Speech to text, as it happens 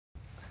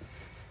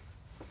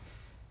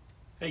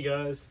Hey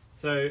guys,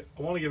 so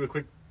I want to give a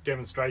quick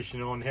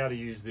demonstration on how to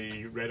use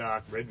the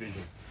Redarc Red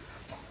Vision.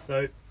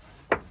 So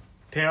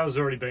power's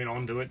already been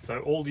onto it, so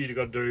all you've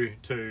got to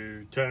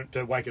do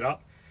to wake it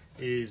up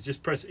is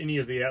just press any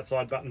of the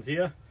outside buttons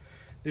here.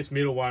 This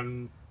middle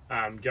one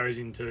goes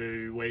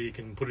into where you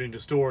can put it into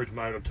storage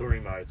mode or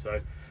touring mode.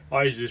 So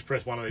I usually just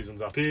press one of these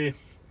ones up here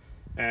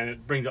and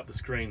it brings up the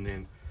screen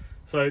then.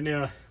 So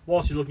now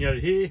whilst you're looking at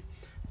it here,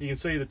 you can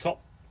see the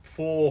top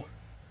 4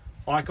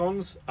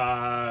 icons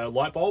are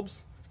light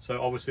bulbs. So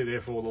obviously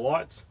they're for the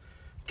lights.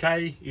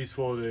 K is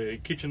for the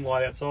kitchen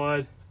light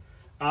outside.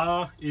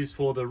 R is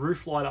for the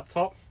roof light up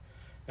top.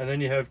 And then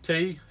you have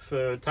T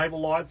for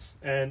table lights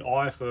and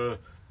I for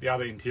the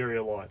other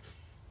interior lights.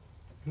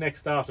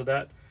 Next after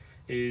that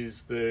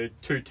is the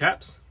 2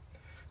 taps.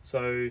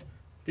 So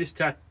this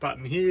tap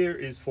button here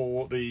is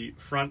for the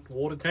front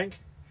water tank,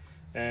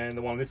 and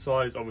the one on this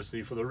side is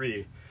obviously for the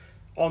rear.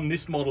 On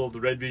this model of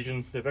the Red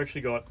Vision, they've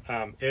actually got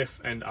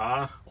F and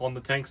R on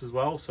the tanks as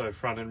well, so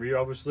front and rear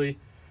obviously,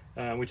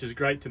 which is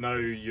great to know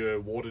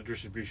your water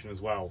distribution as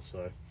well.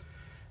 So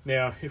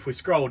now if we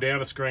scroll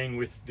down a screen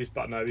with this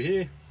button over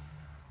here,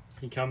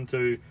 you come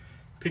to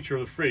picture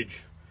of the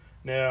fridge.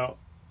 Now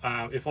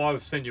if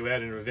I've sent you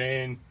out in a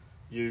van,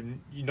 you're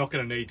not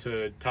going to need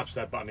to touch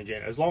that button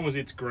again. As long as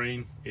it's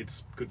green,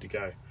 it's good to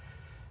go.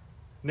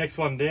 Next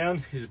one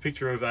down is a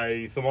picture of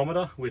a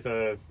thermometer with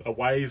a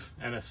wave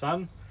and a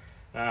sun.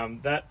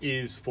 That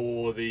is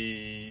for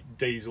the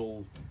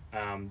diesel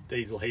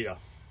heater.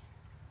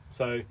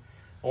 So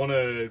I want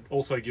to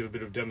also give a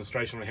bit of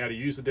demonstration on how to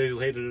use the diesel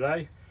heater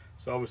today.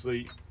 So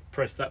obviously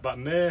press that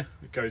button there,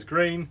 it goes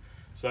green,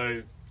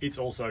 so it's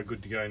also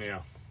good to go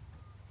now.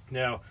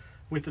 Now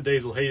with the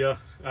diesel heater,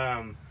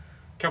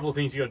 couple of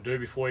things you got to do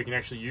before you can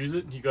actually use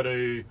it. You got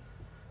to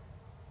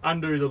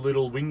undo the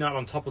little wing nut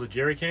on top of the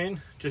jerry can.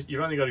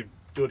 You've only got to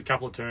do it a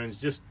couple of turns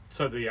just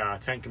so the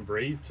tank can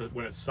breathe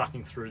when it's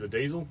sucking through the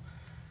diesel.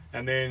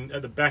 And then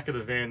at the back of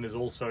the van there's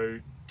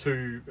also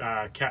 2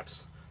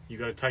 caps you've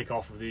got to take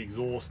off of the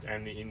exhaust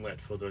and the inlet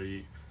for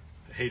the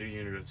heater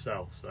unit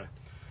itself. So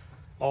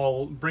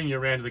I'll bring you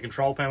around to the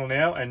control panel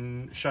now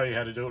and show you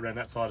how to do it around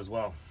that side as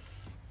well.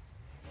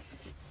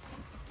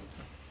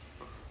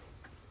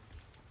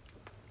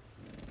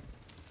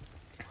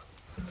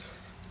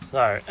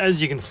 So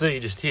as you can see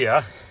just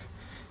here,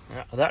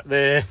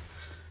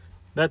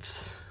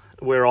 that's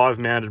where I've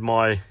mounted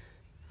my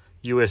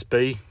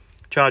USB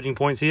charging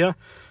points here.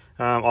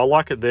 I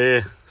like it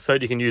there so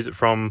that you can use it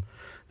from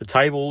the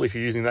table if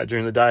you're using that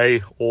during the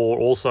day, or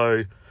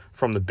also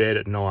from the bed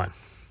at night.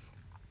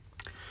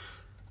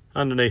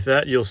 Underneath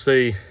that you'll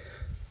see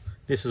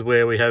this is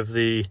where we have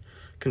the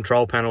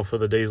control panel for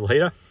the diesel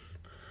heater.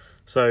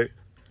 So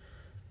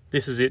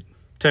this is it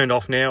turned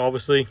off now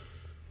obviously.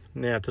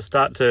 Now to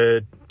start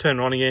to turn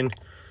it on again,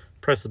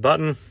 press the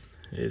button,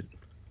 it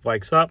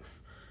wakes up,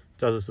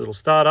 does this little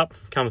startup,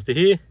 comes to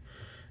here.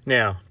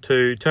 Now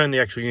to turn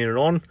the actual unit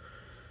on,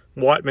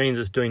 white means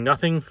it's doing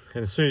nothing,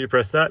 and as soon as you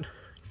press that,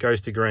 it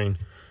goes to green.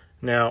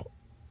 Now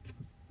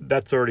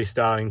that's already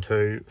starting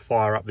to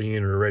fire up the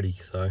unit already,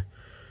 so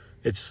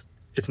it's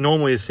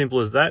normally as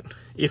simple as that.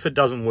 If it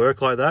doesn't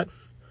work like that,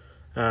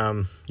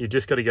 you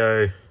just got to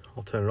go,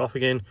 I'll turn it off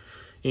again,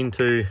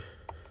 into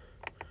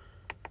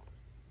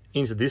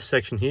this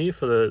section here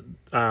for the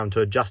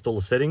to adjust all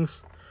the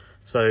settings.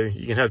 So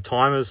you can have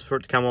timers for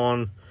it to come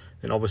on,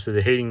 and obviously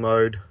the heating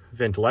mode,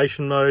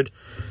 ventilation mode.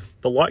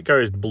 The light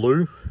goes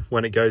blue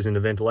when it goes into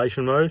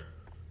ventilation mode,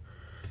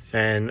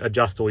 and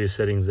adjust all your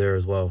settings there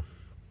as well.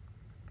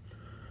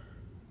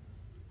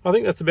 I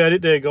think that's about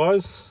it there,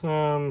 guys.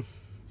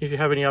 If you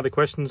have any other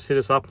questions, hit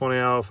us up on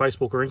our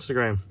Facebook or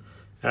Instagram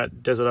at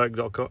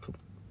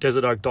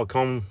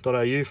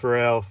desertoak.com.au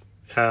for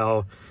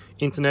our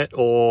internet,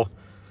 or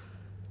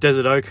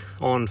Desert Oak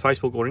on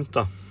Facebook or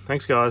Insta.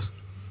 Thanks guys.